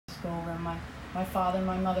My father,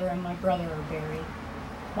 my mother, and my brother are buried.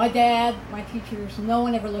 My dad, my teachers, no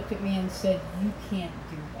one ever looked at me and said, "You can't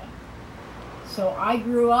do that." So I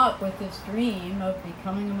grew up with this dream of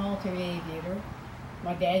becoming a military aviator.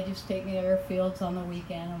 My dad used to take me to airfields on the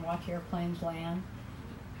weekend and watch airplanes land.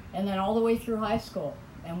 And then all the way through high school.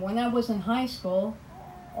 And when I was in high school,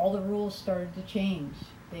 all the rules started to change.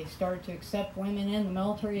 They started to accept women in the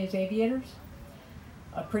military as aviators.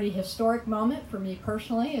 A pretty historic moment for me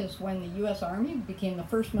personally is when the U.S. Army became the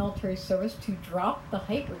first military service to drop the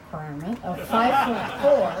height requirement of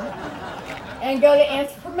 5'4" and go to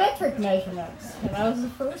anthropometric measurements. And I was the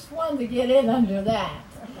first one to get in under that.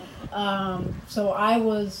 So I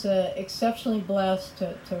was exceptionally blessed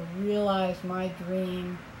to realize my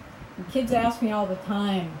dream. And kids ask me all the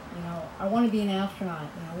time, I want to be an astronaut.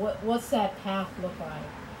 What's that path look like?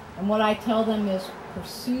 And what I tell them is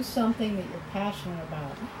pursue something that you're passionate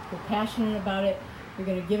about. If you're passionate about it, you're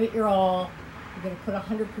going to give it your all. You're going to put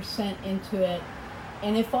 100% into it.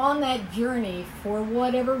 And if on that journey, for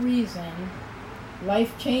whatever reason,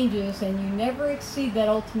 life changes and you never exceed that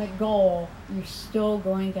ultimate goal, you're still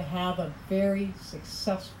going to have a very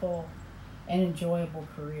successful and enjoyable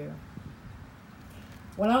career.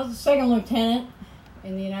 When I was a second lieutenant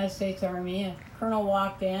in the United States Army, a colonel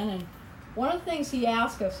walked in, and one of the things he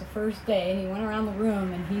asked us the first day, and he went around the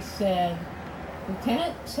room and he said,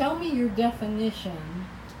 "Lieutenant, tell me your definition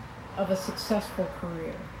of a successful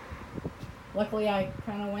career." Luckily, I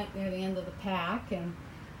kind of went near the end of the pack, and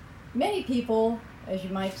many people, as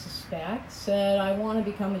you might suspect, said, "I want to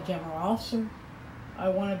become a general officer. I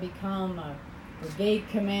want to become a brigade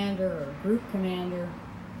commander or a group commander."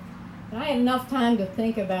 And I had enough time to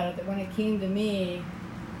think about it that when it came to me,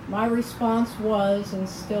 my response was, and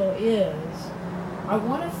still is, I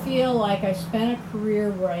want to feel like I spent a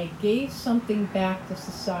career where I gave something back to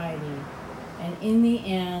society. And in the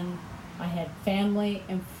end, I had family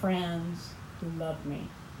and friends who loved me.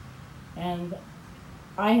 And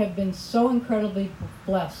I have been so incredibly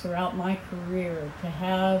blessed throughout my career to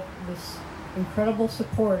have this incredible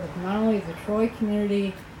support of not only the Troy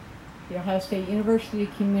community, the Ohio State University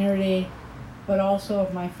community, but also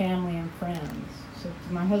of my family and friends. So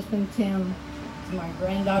to my husband Tim, to my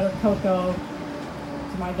granddaughter Coco,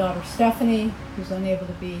 to my daughter Stephanie, who's unable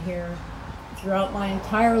to be here, throughout my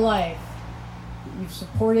entire life, you've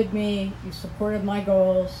supported me, you've supported my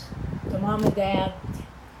goals. To Mom and Dad,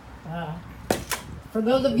 for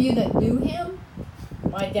those of you that knew him,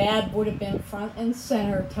 my dad would have been front and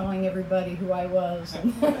center telling everybody who I was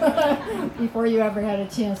before you ever had a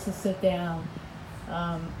chance to sit down.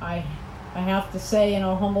 I have to say,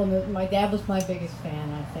 humbleness, my dad was my biggest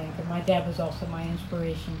fan, I think, and my dad was also my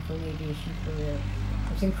inspiration for an aviation career.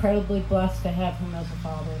 I was incredibly blessed to have him as a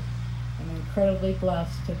father. I'm incredibly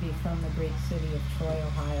blessed to be from the great city of Troy,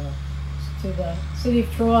 Ohio. So to the city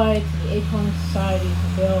of Troy, to the Acorn Society,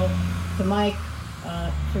 to Bill, to Mike,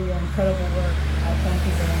 for your incredible work. I thank